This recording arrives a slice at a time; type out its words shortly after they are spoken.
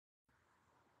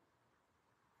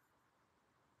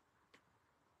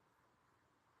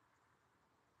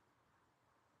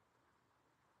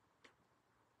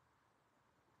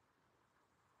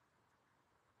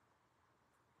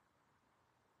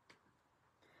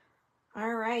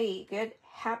All right, good.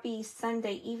 Happy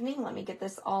Sunday evening. Let me get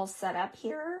this all set up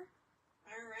here.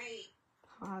 All right.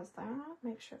 Pause that.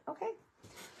 Make sure. Okay.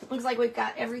 Looks like we've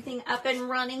got everything up and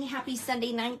running. Happy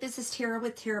Sunday night. This is Tara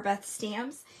with Tarabeth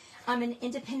Stamps. I'm an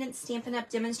independent Stampin'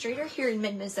 Up demonstrator here in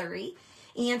mid-Missouri.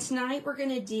 And tonight we're going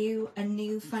to do a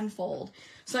new fun fold.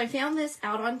 So I found this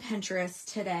out on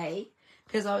Pinterest today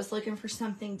because I was looking for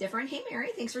something different. Hey, Mary,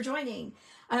 thanks for joining.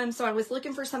 So I was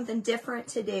looking for something different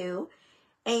to do.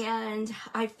 And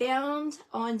I found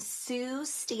on Sue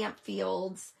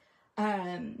Stampfield's,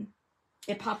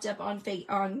 it popped up on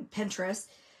Pinterest.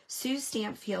 Sue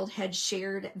Stampfield had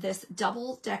shared this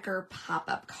double-decker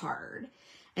pop-up card.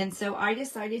 And so I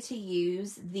decided to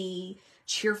use the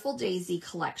Cheerful Daisy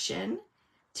collection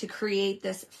to create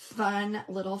this fun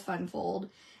little fun fold.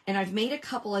 And I've made a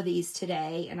couple of these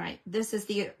today, and this is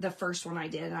the first one I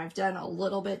did, and I've done a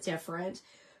little bit different.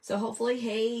 So hopefully,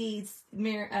 hey,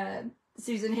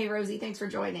 Susan, hey, Rosie, thanks for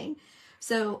joining.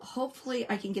 So hopefully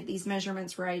I can get these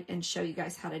measurements right and show you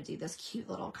guys how to do this cute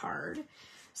little card.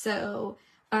 So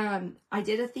I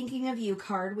did a thinking of you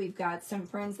card. We've got some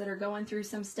friends that are going through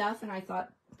some stuff, and I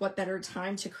thought what better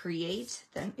time to create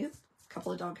than, oops, a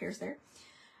couple of dog hairs there,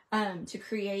 to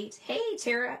create, hey,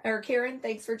 Tara, or Karen,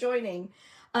 thanks for joining.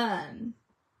 So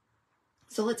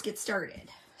let's get started.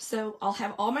 So I'll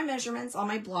have all my measurements on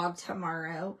my blog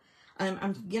tomorrow.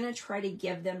 I'm going to try to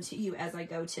give them to you as I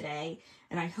go today,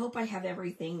 and I hope I have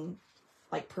everything,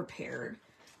 like, prepared,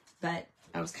 but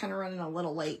I was kind of running a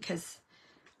little late because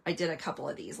I did a couple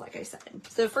of these, like I said.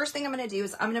 So the first thing I'm going to do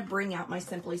is I'm going to bring out my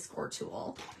Simply Score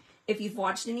tool. If you've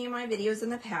watched any of my videos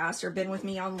in the past or been with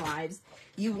me on lives,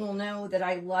 you will know that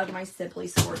I love my Simply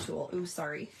Score tool. Ooh,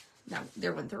 sorry. No,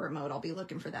 there went the remote. I'll be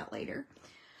looking for that later.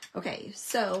 Okay,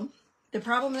 so the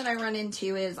problem that I run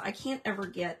into is I can't ever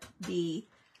get the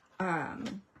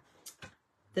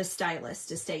stylus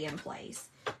to stay in place.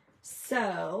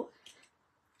 So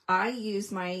I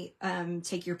use my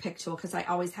take your pick tool because I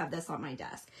always have this on my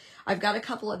desk. I've got a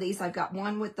couple of these. I've got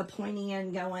one with the pointy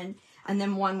end going and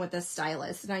then one with a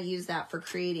stylus, and I use that for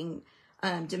creating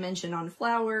dimension on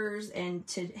flowers and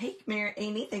to, hey,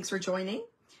 Amy, thanks for joining.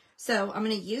 So I'm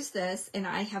going to use this, and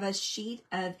I have a sheet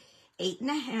of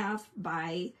 8.5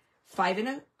 by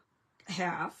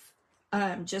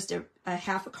 5.5, just a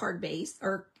half a card base,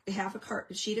 or half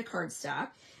a sheet of cardstock,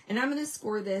 and I'm going to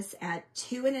score this at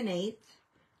 2 1/8.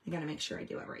 I got to make sure I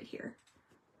do it right here.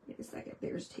 Wait a second.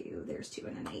 There's 2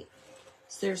 1/8.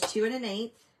 So there's 2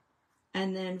 1/8,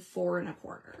 and then 4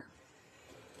 1/4.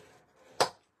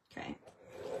 Okay.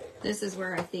 This is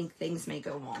where I think things may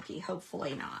go wonky.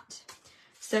 Hopefully not.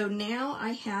 So now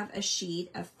I have a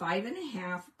sheet of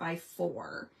 5.5 by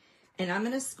 4, and I'm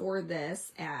going to score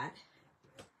this at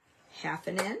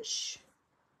 1/2 inch.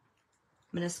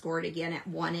 I'm going to score it again at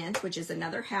 1 inch, which is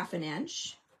another 1/2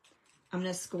 inch. I'm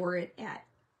going to score it at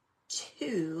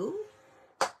 2,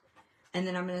 and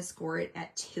then I'm going to score it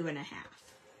at 2 1/2.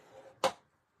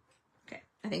 Okay,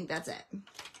 I think that's it.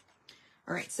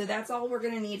 All right, so that's all we're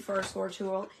going to need for our score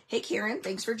tool. Hey, Karen,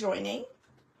 thanks for joining.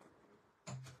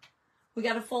 We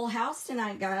got a full house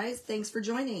tonight, guys. Thanks for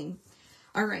joining.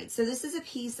 All right, so this is a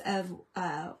piece of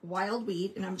wild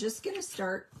wheat, and I'm just going to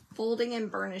start folding and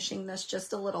burnishing this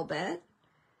just a little bit.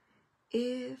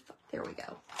 There we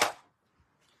go.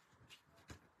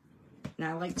 And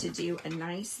I like to do a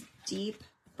nice deep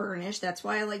burnish. That's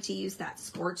why I like to use that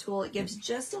score tool. It gives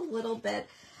just a little bit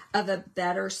of a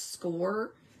better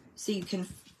score, so you can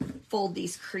fold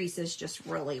these creases just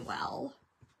really well.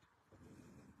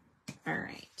 All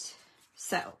right,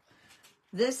 so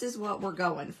this is what we're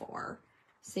going for.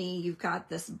 See, you've got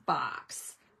this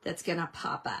box that's going to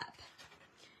pop up.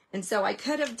 And so I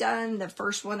could have done the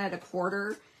first one at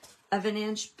 1/4 of an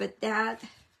inch, but that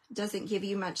doesn't give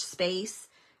you much space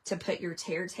to put your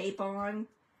tear tape on.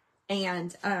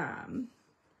 And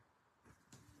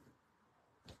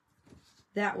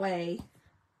that way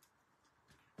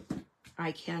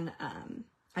I can,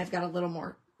 I've got a little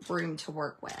more room to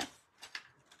work with.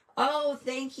 Oh,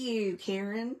 thank you,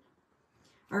 Karen.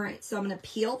 All right, so I'm going to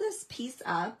peel this piece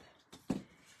up,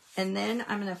 and then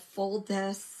I'm going to fold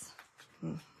this.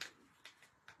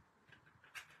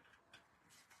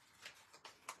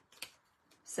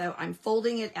 So I'm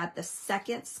folding it at the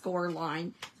second score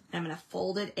line, and I'm going to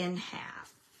fold it in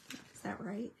half. Is that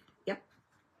right? Yep.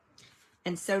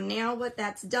 And so now what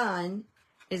that's done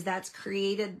is that's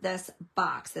created this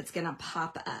box that's going to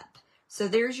pop up. So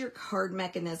there's your card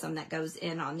mechanism that goes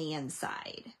in on the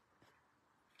inside.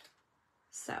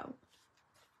 So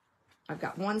I've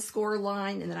got one score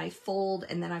line, and then I fold,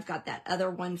 and then I've got that other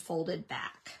one folded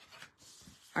back.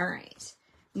 All right.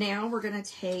 Now we're going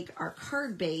to take our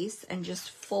card base and just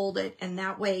fold it, and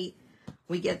that way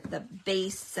we get the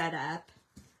base set up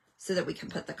so that we can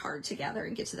put the card together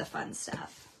and get to the fun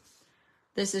stuff.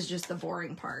 This is just the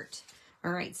boring part.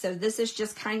 All right, so this is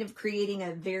just kind of creating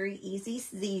a very easy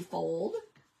Z fold.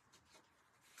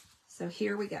 So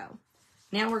here we go.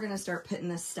 Now we're going to start putting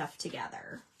this stuff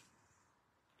together.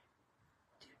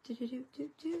 Here we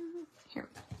go.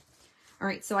 All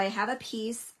right, so I have a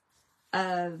piece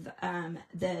of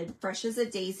the Fresh as a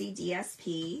Daisy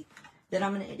DSP that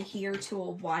I'm going to adhere to a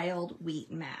wild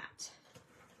wheat mat.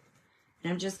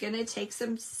 And I'm just going to take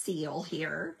some seal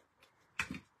here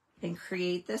and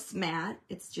create this mat.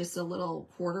 It's just a little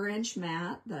 1/4 inch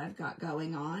mat that I've got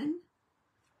going on.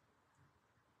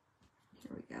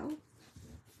 Here we go.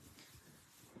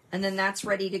 And then that's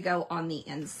ready to go on the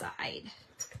inside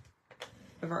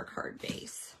of our card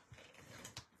base.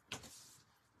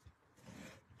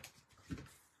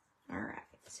 All right.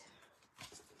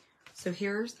 So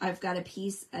here's, I've got a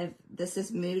piece of, this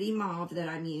is Moody Mauve that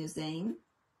I'm using.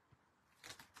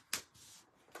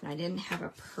 And I didn't have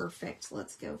a perfect,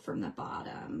 let's go from the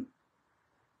bottom.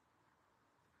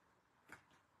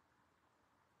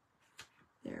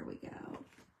 There we go.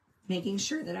 Making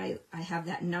sure that I have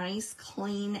that nice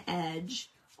clean edge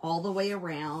all the way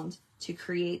around to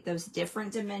create those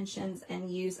different dimensions and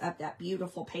use up that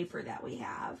beautiful paper that we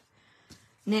have.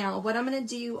 Now, what I'm going to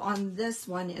do on this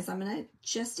one is I'm going to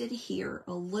just adhere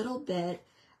a little bit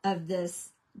of this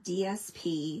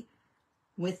DSP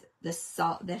with the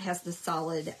that has the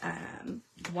solid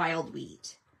wild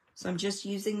wheat. So I'm just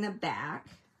using the back,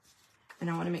 and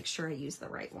I want to make sure I use the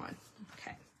right one.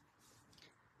 Okay.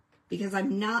 Because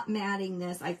I'm not matting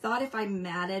this. I thought if I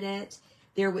matted it,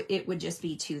 it would just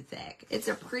be too thick. It's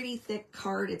a pretty thick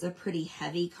card. It's a pretty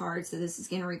heavy card, so this is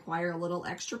going to require a little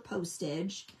extra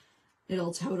postage.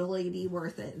 It'll totally be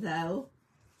worth it, though.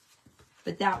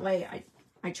 But that way,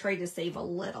 I try to save a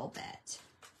little bit.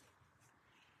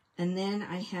 And then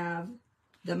I have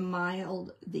the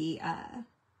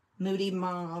Moody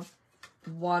Mauve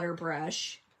water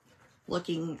brush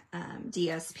looking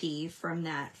DSP from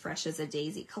that Fresh as a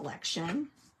Daisy collection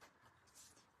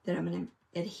that I'm going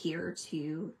to adhere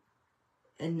to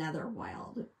another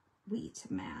wild wheat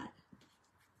mat.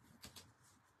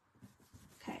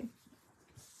 Okay.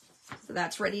 So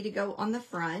that's ready to go on the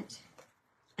front.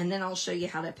 And then I'll show you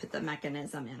how to put the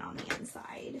mechanism in on the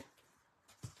inside.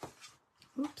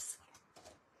 Oops.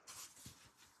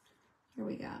 Here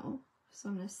we go. So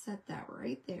I'm going to set that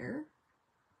right there.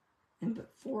 And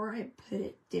before I put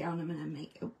it down, I'm going to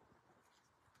make it,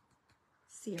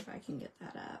 see if I can get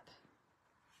that up.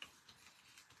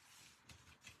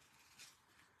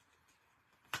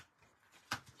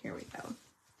 Here we go.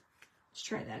 Let's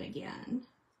try that again.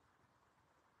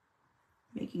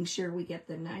 Making sure we get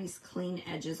the nice clean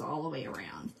edges all the way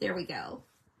around. There we go.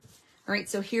 All right,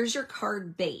 so here's your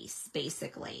card base,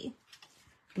 basically.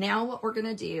 Now what we're going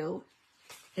to do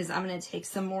is I'm going to take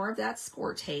some more of that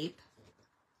score tape,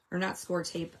 or not score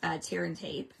tape, tear and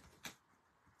tape,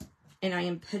 and I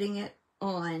am putting it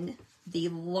on the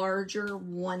larger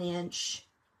 1-inch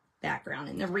background.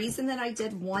 And the reason that I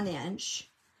did 1 inch,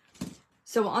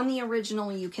 so on the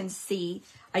original you can see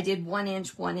I did 1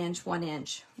 inch, 1 inch, 1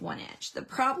 inch, 1 inch. The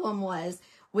problem was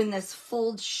when this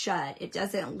folds shut, it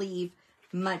doesn't leave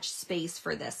much space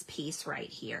for this piece right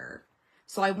here.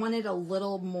 So I wanted a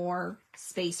little more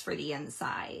space for the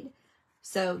inside.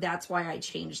 So that's why I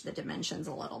changed the dimensions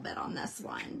a little bit on this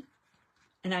one.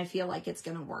 And I feel like it's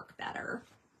going to work better.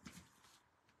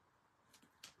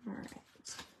 All right.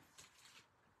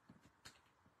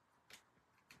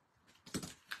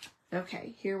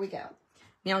 Okay, here we go.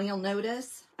 Now you'll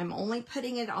notice I'm only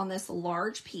putting it on this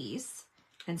large piece.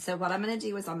 And so what I'm going to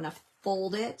do is I'm going to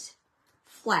fold it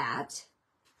flat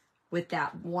with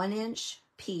that 1 inch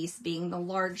piece being the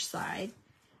large side.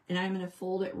 And I'm going to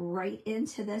fold it right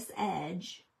into this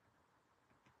edge.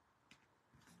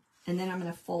 And then I'm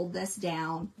going to fold this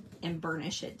down and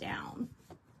burnish it down.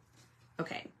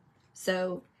 Okay,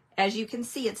 so as you can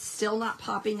see, it's still not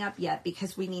popping up yet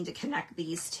because we need to connect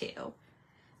these two.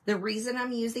 The reason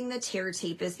I'm using the tear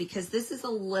tape is because this is a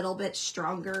little bit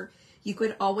stronger. You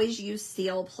could always use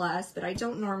Seal Plus, but I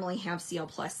don't normally have Seal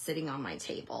Plus sitting on my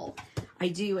table. I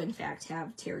do, in fact,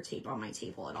 have tear tape on my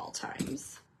table at all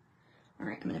times. All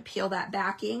right, I'm going to peel that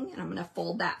backing, and I'm going to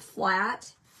fold that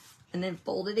flat, and then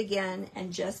fold it again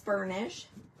and just burnish.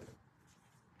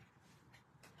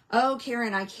 Oh,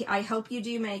 Karen, I hope you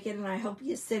do make it, and I hope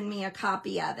you send me a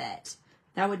copy of it.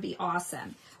 That would be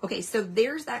awesome. Okay, so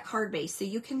there's that card base. So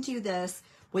you can do this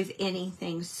with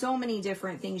anything. So many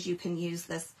different things you can use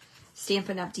this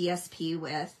Stampin' Up! DSP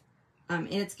with.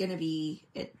 It's going to be,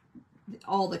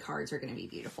 all the cards are going to be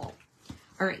beautiful.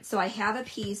 All right, so I have a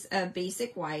piece of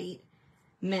basic white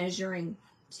measuring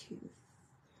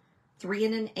 3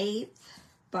 1/8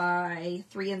 by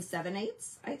 3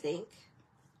 7/8, I think.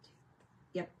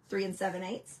 Yep, 3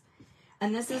 7/8.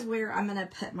 And this is where I'm going to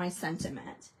put my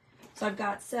sentiment. So I've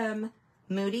got some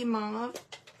Moody Mauve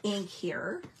ink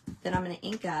here that I'm going to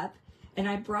ink up. And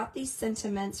I brought these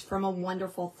sentiments from a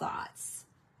Wonderful Thoughts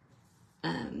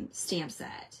stamp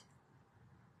set.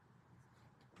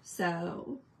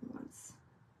 So,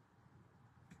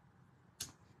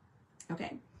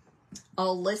 okay.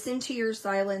 I'll listen to your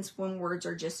silence when words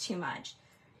are just too much.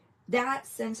 That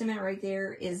sentiment right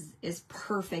there is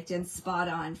perfect and spot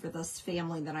on for this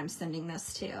family that I'm sending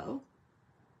this to.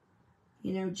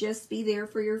 You know, just be there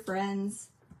for your friends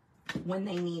when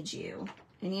they need you.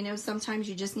 And you know, sometimes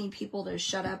you just need people to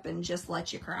shut up and just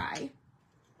let you cry.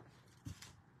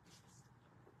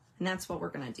 And that's what we're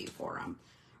going to do for them.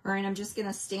 All right, I'm just going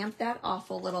to stamp that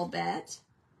off a little bit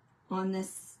on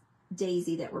this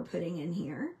daisy that we're putting in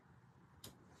here.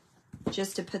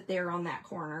 Just to put there on that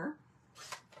corner.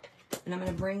 And I'm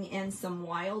going to bring in some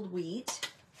wild wheat.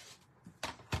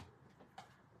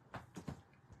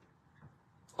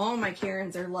 All my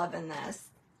Karens are loving this.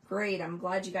 Great, I'm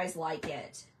glad you guys like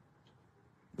it.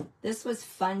 This was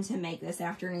fun to make this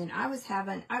afternoon. I was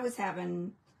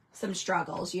having some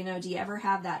struggles. You know, do you ever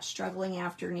have that struggling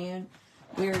afternoon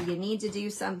where you need to do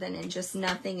something and just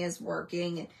nothing is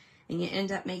working and you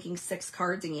end up making 6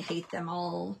 cards and you hate them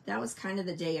all? That was kind of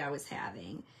the day I was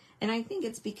having. And I think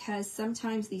it's because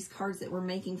sometimes these cards that we're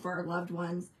making for our loved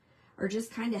ones are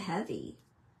just kind of heavy.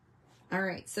 All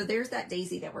right, so there's that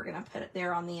daisy that we're going to put it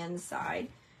there on the inside.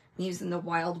 I'm using the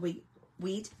wild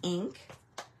wheat ink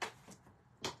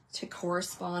to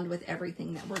correspond with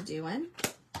everything that we're doing.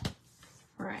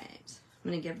 All right, I'm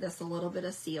going to give this a little bit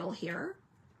of seal here.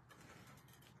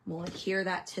 We'll adhere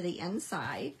that to the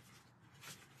inside.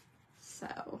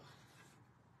 So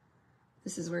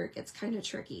this is where it gets kind of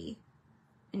tricky.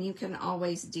 And you can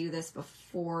always do this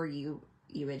before you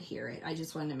adhere it. I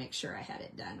just wanted to make sure I had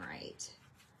it done right.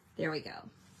 There we go.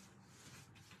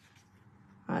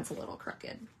 Oh, it's a little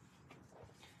crooked.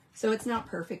 So it's not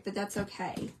perfect, but that's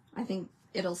okay. I think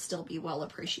it'll still be well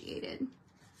appreciated.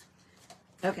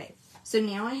 Okay, so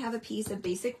now I have a piece of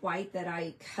basic white that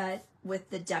I cut with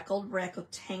the deckled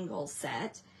rectangle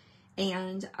set.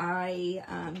 And I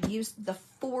used the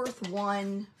 4th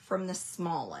one from the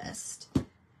smallest.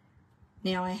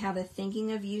 Now I have a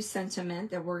Thinking of You sentiment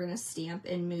that we're going to stamp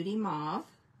in Moody Mauve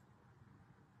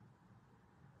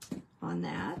on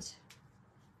that.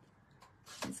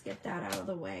 Let's get that out of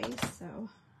the way. So,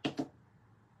 all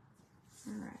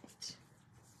right.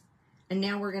 And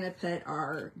now we're going to put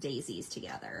our daisies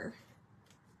together.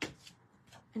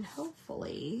 And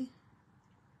hopefully,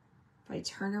 if I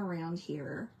turn around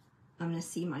here, I'm going to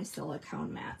see my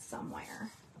silicone mat somewhere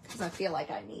because I feel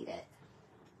like I need it.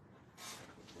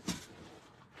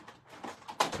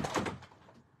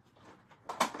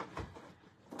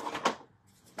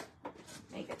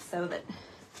 Make it so that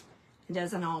it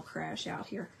doesn't all crash out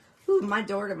here. Ooh, my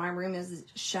door to my room is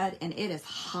shut and it is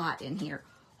hot in here.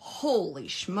 Holy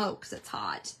smokes, it's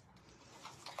hot.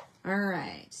 All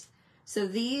right. So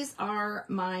these are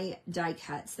my die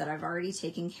cuts that I've already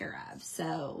taken care of.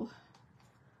 So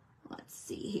let's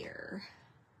see here.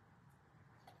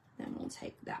 Then we'll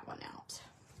take that one out.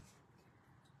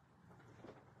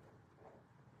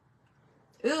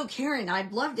 Ooh, Karen,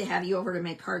 I'd love to have you over to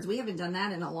make cards. We haven't done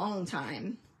that in a long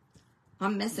time.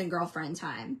 I'm missing girlfriend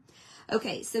time.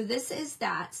 Okay, so this is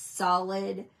that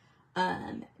solid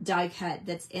die cut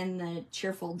that's in the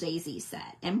Cheerful Daisies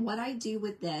set. And what I do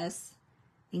with this,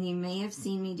 and you may have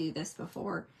seen me do this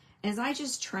before, is I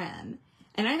just trim.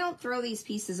 And I don't throw these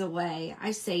pieces away.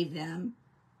 I save them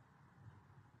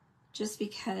just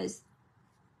because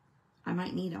I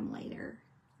might need them later.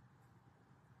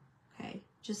 Okay,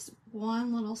 just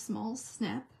one little small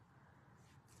snip.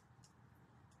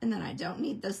 And then I don't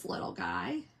need this little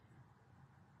guy.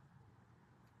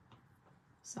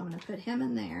 So I'm going to put him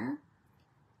in there.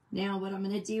 Now what I'm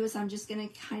going to do is I'm just going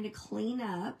to kind of clean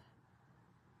up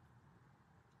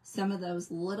some of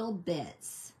those little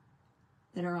bits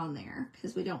that are on there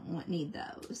because we don't need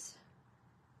those.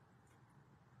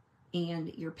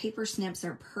 And your paper snips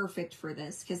are perfect for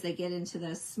this because they get into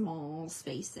those small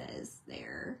spaces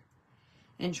there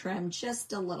and trim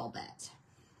just a little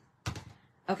bit.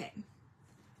 Okay.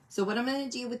 So what I'm going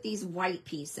to do with these white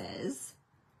pieces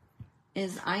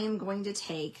is I am going to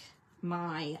take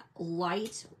my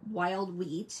light wild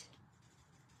wheat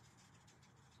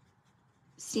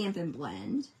Stampin'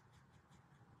 Blend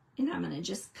and I'm going to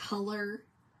just color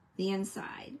the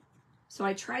inside. So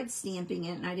I tried stamping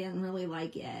it and I didn't really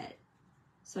like it.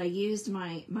 So I used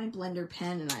my blender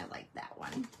pen and I like that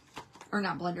one. Or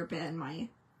not blender pen, my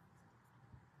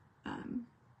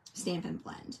Stampin'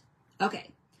 Blend. Okay,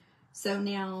 so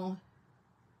now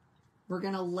we're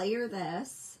gonna layer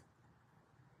this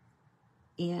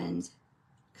and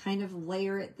kind of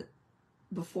layer it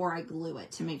before I glue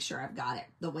it to make sure I've got it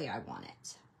the way I want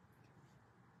it.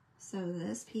 So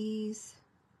this piece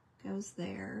goes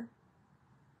there.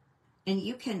 And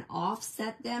you can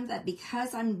offset them, but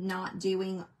because I'm not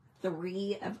doing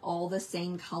 3 of all the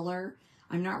same color,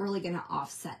 I'm not really going to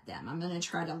offset them. I'm going to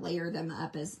try to layer them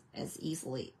up as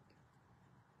easily,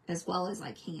 as well as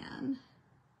I can.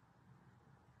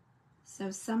 So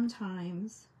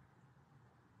sometimes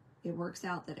it works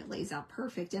out that it lays out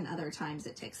perfect, and other times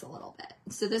it takes a little bit.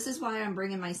 So this is why I'm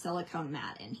bringing my silicone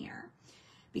mat in here.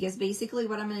 Because basically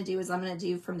what I'm going to do is I'm going to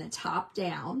do from the top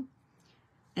down.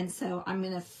 And so I'm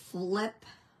going to flip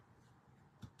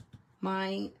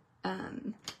my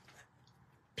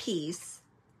piece,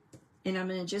 and I'm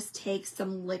going to just take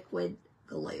some liquid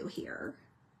glue here.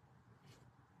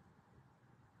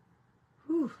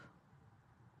 Whew.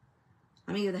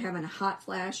 I'm either having a hot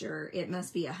flash or it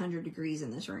must be 100 degrees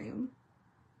in this room.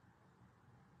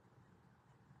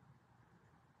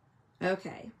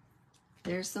 Okay,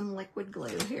 there's some liquid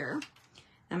glue here.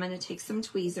 I'm going to take some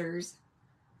tweezers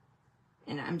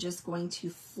and I'm just going to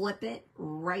flip it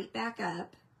right back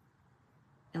up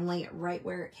and lay it right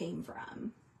where it came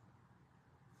from.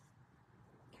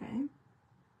 Okay.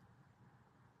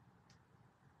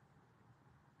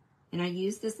 And I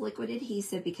use this liquid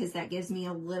adhesive because that gives me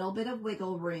a little bit of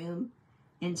wiggle room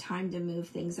and time to move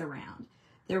things around.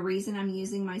 The reason I'm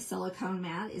using my silicone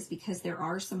mat is because there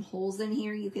are some holes in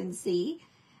here you can see,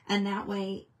 and that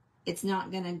way it's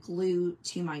not going to glue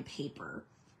to my paper.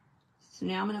 So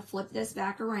now I'm going to flip this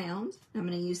back around. I'm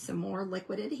going to use some more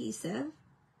liquid adhesive.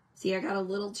 See, I got a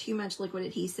little too much liquid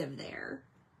adhesive there.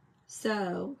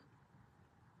 So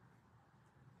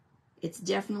it's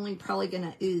definitely probably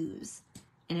going to ooze.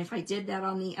 And if I did that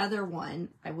on the other one,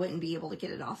 I wouldn't be able to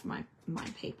get it off my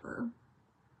paper.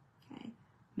 Okay,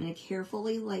 I'm going to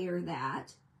carefully layer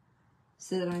that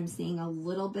so that I'm seeing a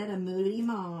little bit of moody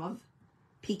mauve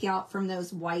peek out from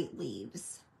those white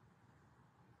leaves.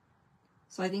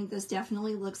 So I think this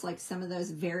definitely looks like some of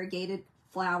those variegated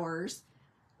flowers,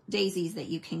 daisies that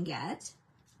you can get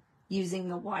using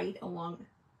the white along.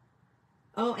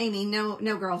 Oh, Amy, no,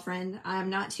 girlfriend. I'm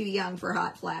not too young for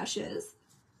hot flashes.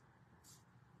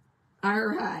 All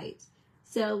right,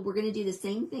 so we're going to do the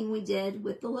same thing we did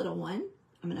with the little one.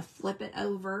 I'm going to flip it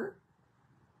over.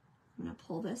 I'm going to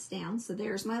pull this down. So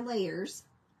there's my layers.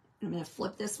 I'm going to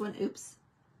flip this one. Oops,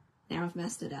 now I've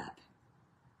messed it up.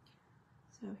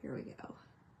 So here we go.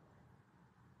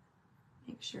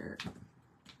 Make sure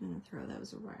I'm going to throw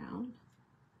those around.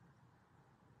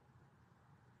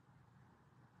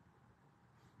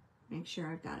 Make sure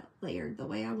I've got it layered the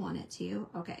way I want it to.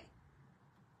 Okay.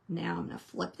 Now I'm going to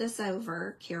flip this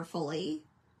over carefully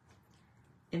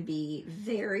and be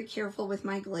very careful with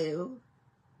my glue.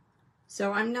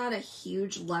 So I'm not a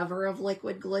huge lover of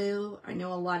liquid glue. I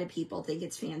know a lot of people think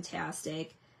it's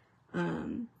fantastic,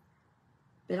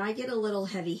 but I get a little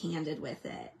heavy-handed with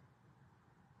it.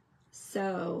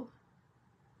 So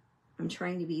I'm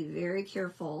trying to be very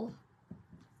careful,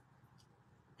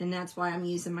 and that's why I'm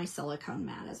using my silicone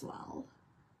mat as well.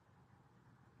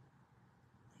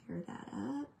 Layer that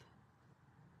up.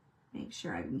 Make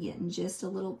sure I'm getting just a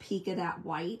little peek of that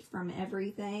white from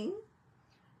everything.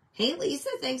 Hey, Lisa,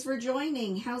 thanks for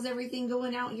joining. How's everything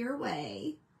going out your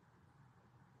way?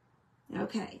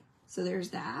 Okay, so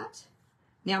there's that.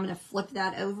 Now I'm going to flip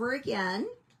that over again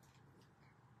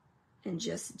and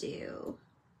just do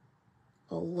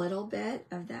a little bit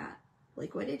of that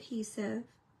liquid adhesive.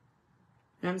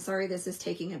 And I'm sorry this is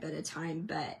taking a bit of time,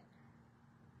 but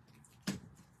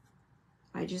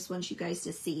I just want you guys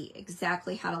to see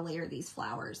exactly how to layer these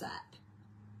flowers up.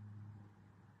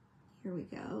 Here we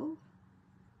go.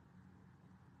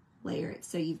 Layer it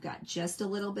so you've got just a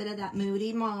little bit of that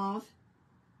moody mauve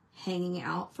hanging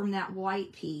out from that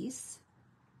white piece.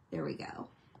 There we go.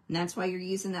 And that's why you're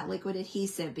using that liquid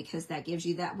adhesive, because that gives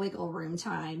you that wiggle room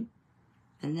time.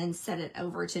 And then set it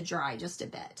over to dry just a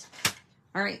bit.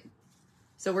 All right,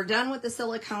 so we're done with the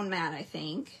silicone mat, I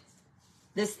think.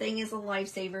 This thing is a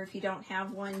lifesaver. If you don't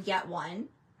have one, get one.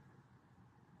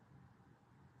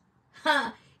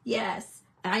 Huh, yes.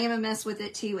 I am a mess with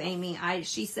it too, Amy.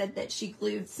 She said that she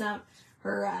glued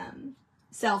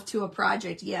herself to a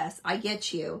project. Yes, I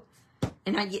get you.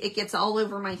 And it gets all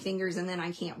over my fingers and then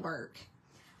I can't work.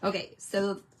 Okay,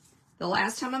 so The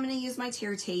last time I'm going to use my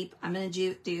tear tape, I'm going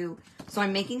to do, so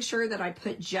I'm making sure that I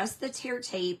put just the tear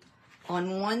tape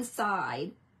on one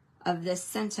side of this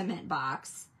sentiment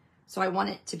box. So I want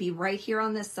it to be right here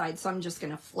on this side. So I'm just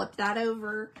going to flip that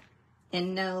over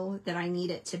and know that I need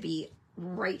it to be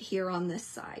right here on this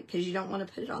side, because you don't want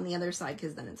to put it on the other side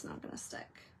because then it's not going to stick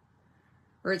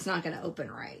or it's not going to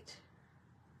open right.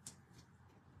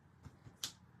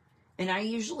 And I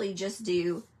usually just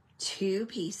do 2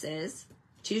 pieces,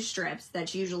 2 strips.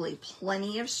 That's usually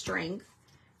plenty of strength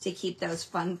to keep those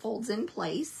fun folds in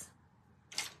place.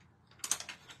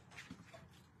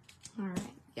 All right.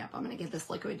 Yep, I'm going to get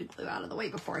this liquid glue out of the way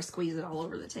before I squeeze it all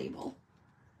over the table.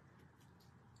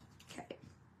 Okay.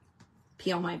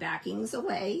 Peel my backings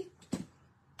away.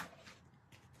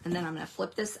 And then I'm going to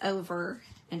flip this over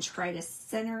and try to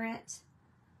center it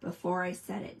before I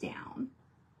set it down.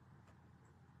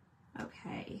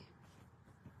 Okay.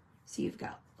 So you've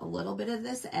got a little bit of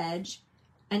this edge,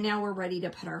 and now we're ready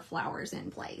to put our flowers in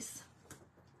place.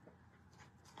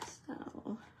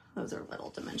 So those are little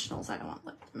dimensionals. I don't want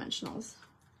little dimensionals.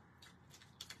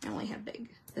 I only have big,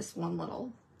 this one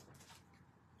little.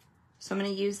 So I'm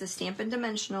going to use the Stampin'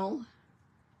 Dimensional.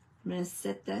 I'm going to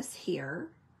sit this here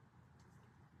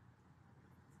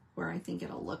where I think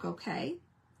it'll look okay.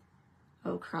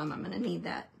 Oh crumb, I'm going to need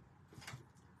that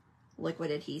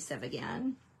liquid adhesive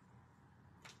again.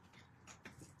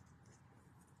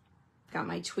 Got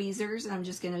my tweezers, and I'm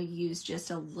just going to use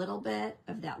just a little bit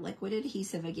of that liquid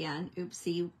adhesive again. Oops,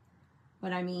 see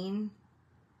what I mean?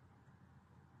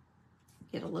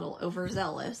 Get a little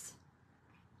overzealous.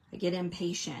 I get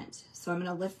impatient. So I'm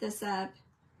going to lift this up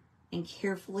and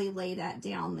carefully lay that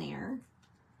down there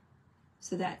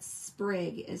so that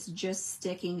sprig is just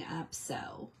sticking up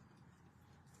so.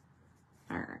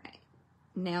 All right.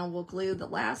 Now we'll glue the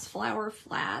last flower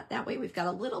flat. That way we've got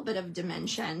a little bit of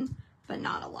dimension, but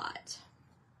not a lot.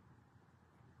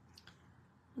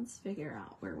 Let's figure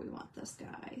out where we want this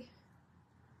guy.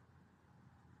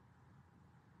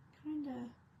 Kind of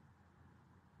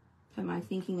put my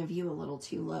thinking of you a little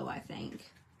too low, I think.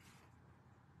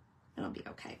 It'll be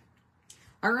okay.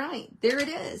 All right, there it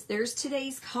is. There's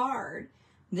today's card.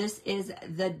 This is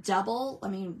the double,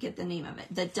 let me get the name of it,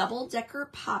 the Double Decker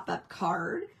Pop-Up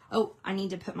Card. Oh, I need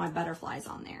to put my butterflies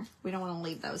on there. We don't want to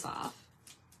leave those off.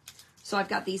 So I've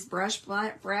got these brass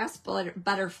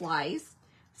butterflies.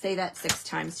 Say that 6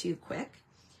 times too quick.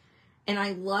 And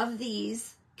I love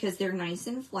these because they're nice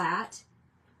and flat,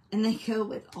 and they go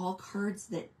with all cards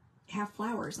that have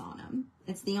flowers on them.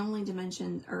 It's the only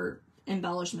dimension or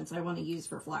embellishments I want to use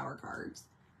for flower cards.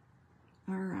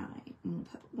 All right, I'm gonna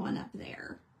put one up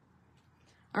there.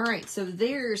 All right, so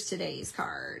there's today's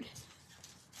card.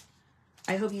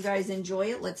 I hope you guys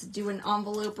enjoy it. Let's do an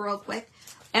envelope real quick.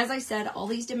 As I said, all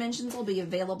these dimensions will be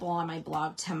available on my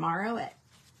blog tomorrow at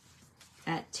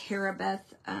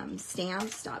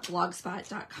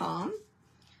tarabethstamps.blogspot.com.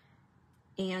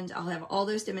 And I'll have all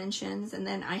those dimensions. And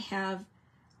then I have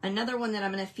another one that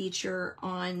I'm going to feature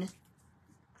on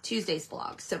Tuesday's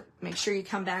vlog. So make sure you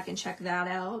come back and check that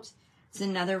out. It's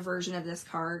another version of this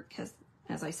card because,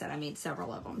 as I said, I made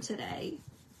several of them today.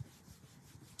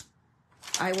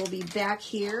 I will be back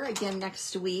here again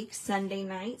next week, Sunday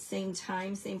night, same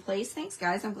time, same place. Thanks,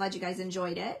 guys. I'm glad you guys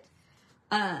enjoyed it.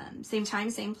 Same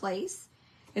time, same place.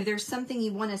 If there's something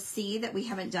you want to see that we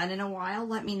haven't done in a while,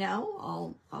 let me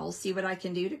know. I'll see what I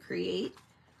can do to create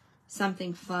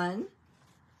something fun.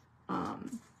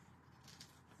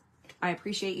 I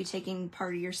appreciate you taking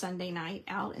part of your Sunday night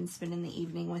out and spending the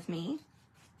evening with me.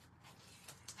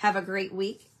 Have a great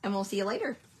week, and we'll see you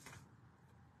later.